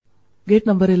Gate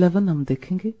number 11 हम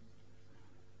देखेंगे।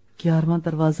 11वां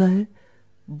दरवाजा है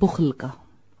बुखल का।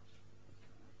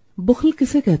 बुखल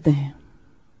किसे कहते हैं?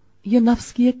 ये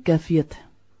नफ्स की एक कैफियत है।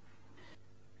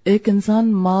 एक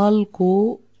इंसान माल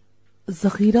को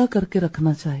जखीरा करके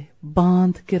रखना चाहे,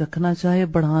 बांध के रखना चाहे,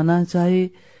 बढ़ाना चाहे,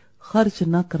 खर्च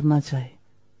ना करना चाहे।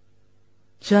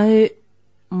 चाहे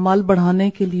माल बढ़ाने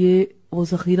के लिए वो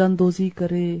जखीरा अंदोजी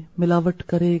करे, मिलावट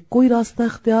करे, कोई रास्ता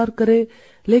इख्तियार करे,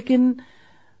 लेकिन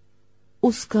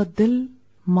उसका दिल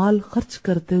माल खर्च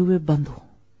करते हुए बंद हो,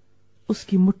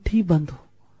 उसकी मुट्ठी बंद हो।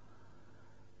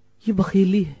 ये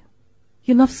बखीली है।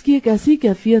 ये नफ्स की एक ऐसी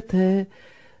कैफियत है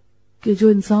कि जो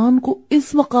इंसान को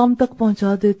इस मकाम तक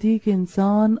पहुंचा देती कि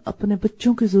इंसान अपने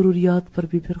बच्चों की जरूरियात पर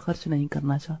भी फिर खर्च नहीं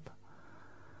करना चाहता।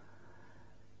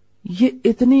 ये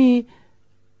इतनी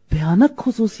भयानक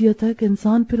खुसूसियत है कि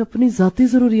इंसान फिर अपनी जाती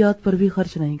जरूरियात पर भी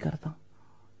खर्च नहीं करता।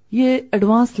 ये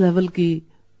एडवांस लेवल की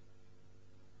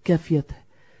कैफियत है।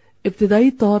 इब्तिदाई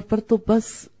तौर पर तो बस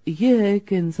ये है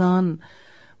कि इंसान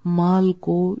माल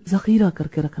को जखीरा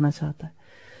करके रखना चाहता है।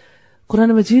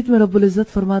 कुरान मजीद में रब्बुल इज्जत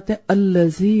फरमाते हैं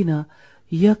अल्लज़ीना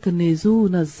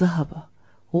यकनिज़ून अज़्ज़हब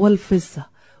वल फिज़्ज़ा,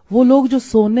 वो लोग जो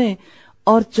सोने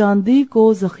और चांदी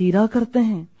को जखीरा करते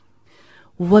हैं,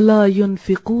 वला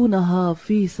युनफिकूनहा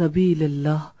फी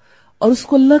सबीलिल्लाह, और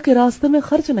उसको अल्लाह के रास्ते में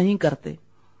खर्च नहीं करते।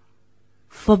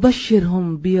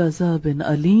 फबश्शिरहुम बिअज़ाबिन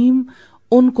अलीम,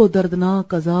 उनको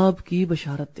दर्दनाक अजाब की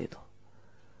बशारत दे दो।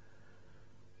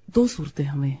 दो सूरतें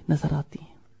हमें नजर आती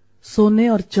हैं। सोने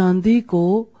और चांदी को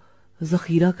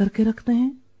जखीरा करके रखते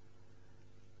हैं,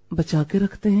 बचा के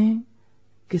रखते हैं,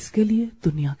 किसके लिए?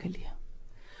 दुनिया के लिए।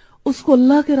 उसको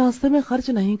अल्लाह के रास्ते में खर्च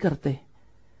नहीं करते,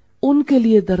 उनके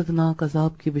लिए दर्दनाक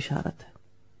अजाब की बिशारत है।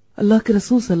 अल्लाह के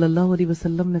रसूल सल्लल्लाहु अलैहि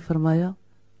वसल्लम ने फरमाया,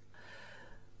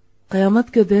 क़यामत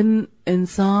के दिन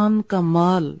इंसान का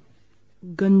माल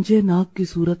गंजे नाग की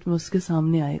सूरत में उसके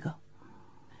सामने आएगा,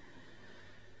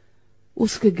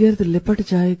 उसके गिर्द लिपट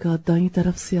जाएगा, दाईं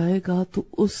तरफ से आएगा तो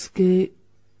उसके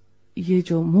ये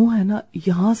जो मुंह है ना,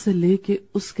 यहां से लेके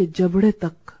उसके जबड़े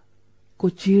तक को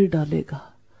चीर डालेगा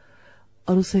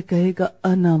और उसे कहेगा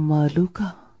अना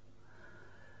मालूका।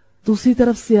 दूसरी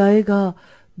तरफ से आएगा,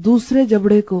 दूसरे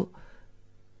जबड़े को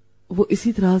वो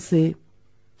इसी तरह से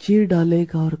चीर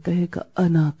डालेगा और कहेगा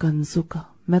अना कंजुका,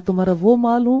 मैं तुम्हारा वो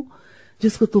माल हूं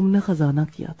जिसको तुमने खजाना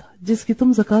किया था, जिसकी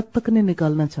तुम ज़कात तक नहीं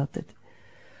निकालना चाहते थे,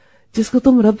 जिसको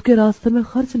तुम रब के रास्ते में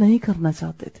खर्च नहीं करना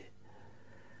चाहते थे।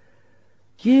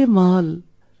 ये माल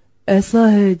ऐसा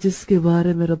है जिसके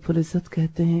बारे में रब्बुल इज्जत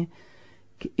कहते हैं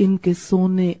कि इनके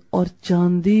सोने और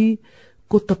चांदी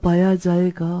को तपाया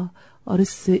जाएगा और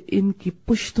इससे इनकी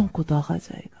पुश्तों को दागा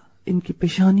जाएगा, इनकी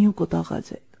पेशानियों को दागा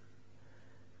जाएगा।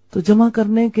 तो जमा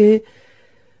करने के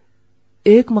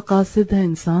एक मकासद है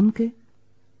इंसान के,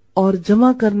 और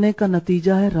जमा करने का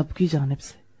नतीजा है रब की जानिब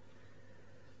से।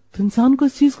 तो इंसान को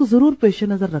इस चीज को जरूर पेश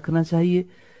नजर रखना चाहिए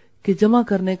कि जमा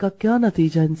करने का क्या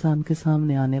नतीजा इंसान के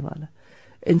सामने आने वाला है।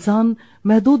 इंसान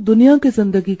महदूद दुनिया की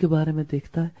जिंदगी के बारे में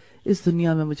देखता है, इस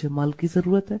दुनिया में मुझे माल की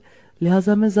जरूरत है,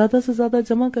 लिहाजा मैं ज्यादा से ज्यादा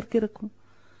जमा करके रखूं।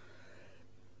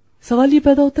 सवाल ये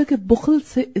पैदा होता है कि बुखल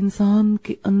से इंसान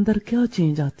के अंदर क्या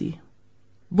चेंज आती है।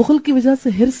 बुखल की वजह से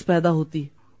हिर्स पैदा होती है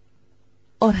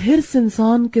और हिर्स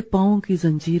इंसान के पांव की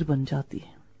जंजीर बन जाती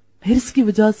है। हिर्स की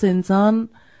वजह से इंसान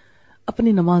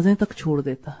अपनी नमाजें तक छोड़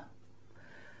देता है।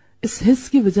 इस हिर्स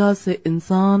की वजह से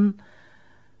इंसान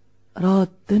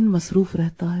रात दिन मसरूफ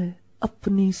रहता है,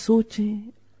 अपनी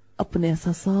सोचें, अपने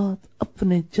एहसासात,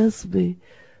 अपने जज्बे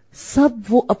सब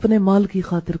वो अपने माल की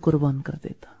खातिर कुर्बान कर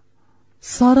देता।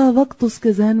 सारा वक्त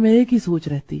उसके जहन में एक ही सोच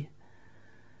रहती है,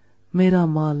 मेरा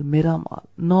माल मेरा माल।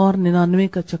 999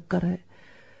 का चक्कर है,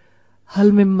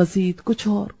 हल में मजीद कुछ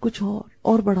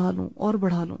और बढ़ा लूं और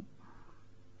बढ़ा लूं।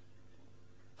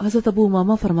 हजरत अबू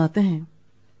उमामा फरमाते हैं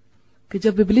कि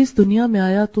जब इब्लीस दुनिया में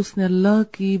आया तो उसने अल्लाह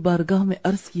की बारगाह में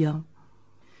अर्ज किया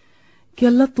कि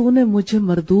अल्लाह तूने मुझे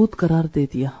मरदूद करार दे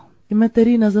दिया, कि मैं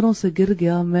तेरी नजरों से गिर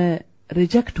गया, मैं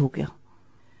रिजेक्ट हो गया,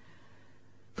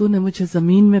 तूने मुझे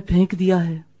जमीन में फेंक दिया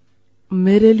है,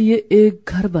 मेरे लिए एक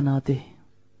घर बना दे।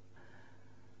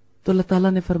 तो अल्लाह ताला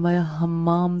ने फरमाया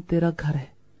हम्माम तेरा घर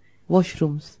है,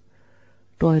 वॉशरूम्स,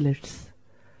 टॉयलेट्स,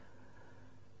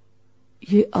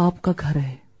 ये आपका घर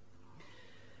है।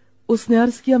 उसने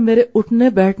अर्ज किया मेरे उठने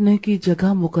बैठने की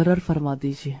जगह मुकर्रर फरमा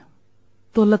दीजिए।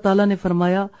 तो अल्लाह ताला ने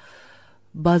फरमाया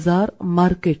बाजार,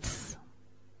 मार्केट्स,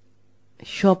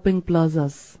 शॉपिंग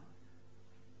प्लाजास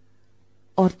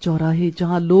और चौराहे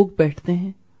जहां लोग बैठते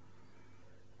हैं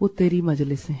वो तेरी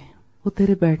मजलिसें हैं, वो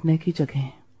तेरे बैठने की जगह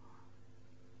हैं।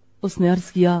 उसने अर्ज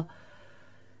किया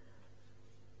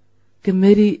कि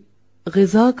मेरी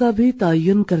ग़िज़ा का भी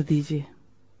तायुन कर दीजिए।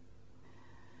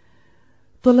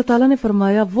 تو اللہ تعالیٰ نے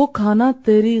فرمایا وہ کھانا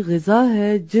تیری غذا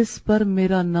ہے جس پر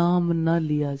میرا نام نہ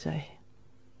لیا جائے.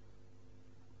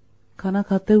 کھانا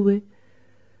کھاتے ہوئے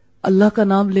اللہ کا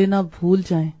نام لینا بھول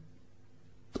جائیں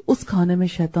تو اس کھانے میں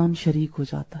شیطان شریک ہو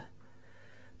جاتا ہے.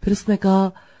 پھر اس نے کہا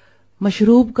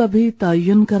مشروب کا بھی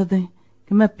تعین کر دیں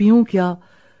کہ میں پیوں کیا,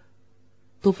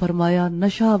 تو فرمایا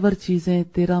نشہ آور چیزیں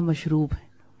تیرا مشروب ہیں.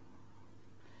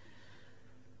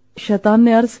 شیطان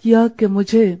نے عرض کیا کہ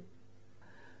مجھے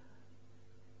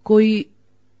کوئی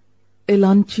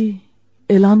اعلانچی,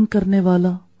 اعلان کرنے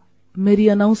والا, میری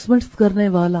اناؤنسمنٹس کرنے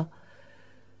والا,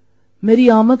 میری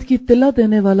آمد کی اطلاع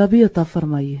دینے والا بھی عطا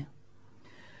فرمائیے.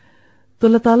 تو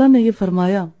اللہ تعالیٰ نے یہ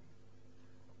فرمایا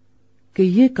کہ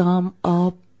یہ کام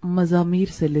آپ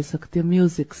مزامیر سے لے سکتے ہو,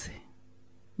 میوزک سے.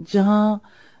 جہاں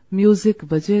میوزک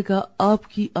بجے گا آپ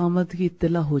کی آمد کی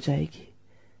اطلاع ہو جائے گی.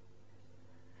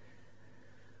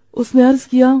 اس نے عرض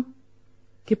کیا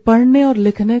کہ پڑھنے اور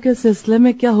لکھنے کے سلسلے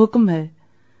میں کیا حکم ہے؟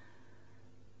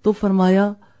 تو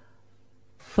فرمایا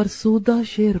فرسودہ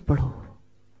شعر پڑھو,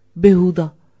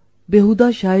 بیہودہ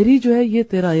شاعری جو ہے یہ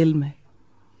تیرا علم ہے.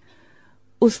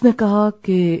 اس نے کہا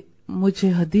کہ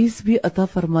مجھے حدیث بھی عطا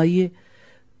فرمائیے,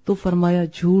 تو فرمایا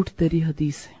جھوٹ تیری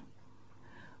حدیث ہے.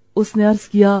 اس نے عرض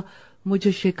کیا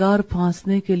مجھے شکار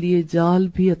پھانسنے کے لیے جال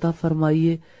بھی عطا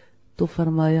فرمائیے, تو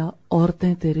فرمایا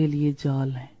عورتیں تیرے لیے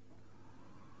جال ہیں.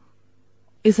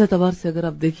 اس اعتبار سے اگر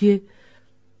آپ دیکھیے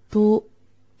تو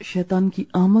شیطان کی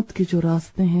آمد کے جو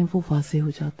راستے ہیں وہ واضح ہو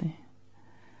جاتے ہیں.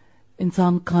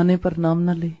 انسان کھانے پر نام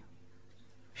نہ لے,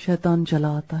 شیطان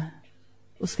چلا آتا ہے,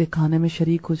 اس کے کھانے میں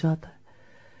شریک ہو جاتا ہے.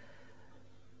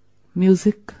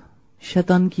 میوزک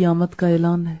شیطان کی آمد کا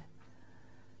اعلان ہے.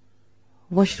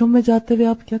 واش روم میں جاتے ہوئے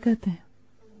آپ کیا کہتے ہیں؟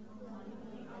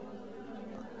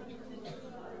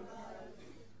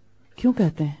 کیوں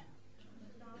کہتے ہیں؟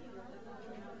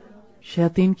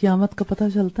 شیاطین کی آمد کا پتہ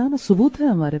چلتا ہے نا, ثبوت ہے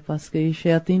ہمارے پاس کہ یہ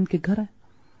شیاطین کے گھر ہے.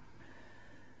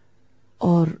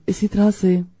 اور اسی طرح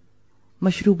سے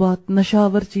مشروبات, نشہ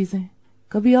آور چیزیں.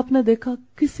 کبھی آپ نے دیکھا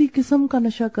کسی قسم کا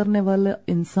نشہ کرنے والا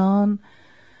انسان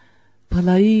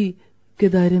بھلائی کے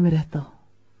دائرے میں رہتا ہو؟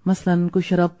 مثلاً کوئی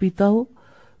شراب پیتا ہو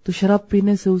تو شراب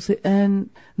پینے سے اسے عین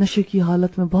نشے کی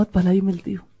حالت میں بہت بھلائی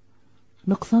ملتی ہو,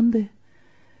 نقصان دہ.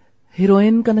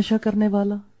 ہیروئن کا نشہ کرنے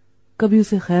والا, کبھی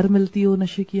اسے خیر ملتی ہو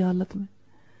نشے کی حالت میں.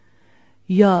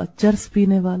 یا چرس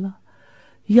پینے والا,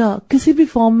 یا کسی بھی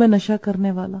فارم میں نشہ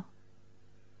کرنے والا.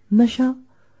 نشہ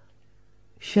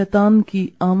شیطان کی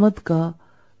آمد کا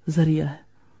ذریعہ ہے.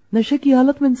 نشے کی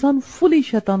حالت میں انسان فلی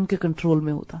شیطان کے کنٹرول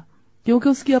میں ہوتا, کیونکہ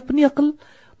اس کی اپنی عقل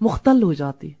مختل ہو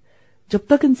جاتی ہے. جب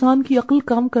تک انسان کی عقل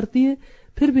کام کرتی ہے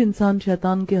پھر بھی انسان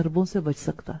شیطان کے حربوں سے بچ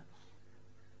سکتا ہے.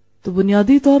 تو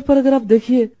بنیادی طور پر اگر آپ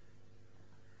دیکھیے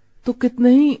تو کتنے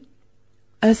ہی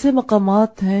ایسے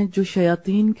مقامات ہیں جو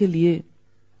شیاطین کے لیے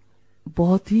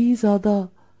بہت ہی زیادہ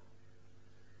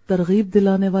ترغیب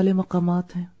دلانے والے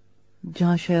مقامات ہیں,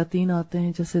 جہاں شیاطین آتے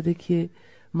ہیں. جیسے دیکھیے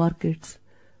مارکیٹس,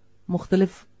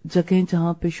 مختلف جگہیں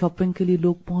جہاں پہ شاپنگ کے لیے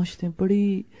لوگ پہنچتے ہیں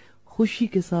بڑی خوشی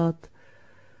کے ساتھ,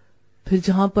 پھر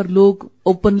جہاں پر لوگ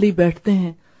اوپنلی بیٹھتے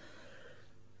ہیں.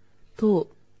 تو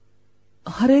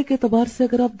ہر ایک اعتبار سے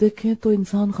اگر آپ دیکھیں تو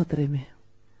انسان خطرے میں ہے.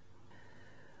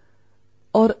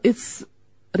 اور اس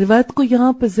روایت کو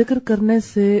یہاں پہ ذکر کرنے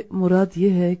سے مراد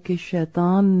یہ ہے کہ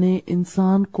شیطان نے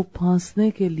انسان کو پھانسنے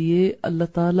کے لیے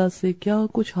اللہ تعالی سے کیا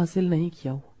کچھ حاصل نہیں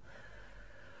کیا ہو.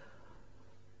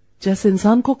 جیسے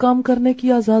انسان کو کام کرنے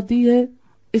کی آزادی ہے,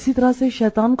 اسی طرح سے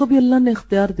شیطان کو بھی اللہ نے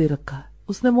اختیار دے رکھا ہے.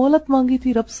 اس نے مہلت مانگی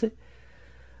تھی رب سے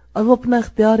اور وہ اپنا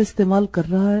اختیار استعمال کر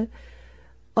رہا ہے.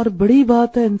 اور بڑی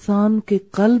بات ہے انسان کے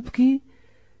قلب کی,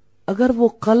 اگر وہ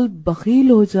قلب بخیل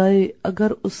ہو جائے,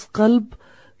 اگر اس قلب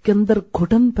کے اندر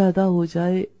گھٹن پیدا ہو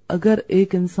جائے, اگر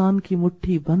ایک انسان کی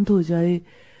مٹھی بند ہو جائے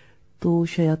تو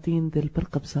شیاطین دل پر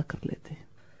قبضہ کر لیتے ہیں.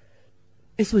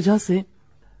 اس وجہ سے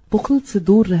بخل سے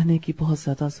دور رہنے کی بہت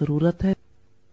زیادہ ضرورت ہے.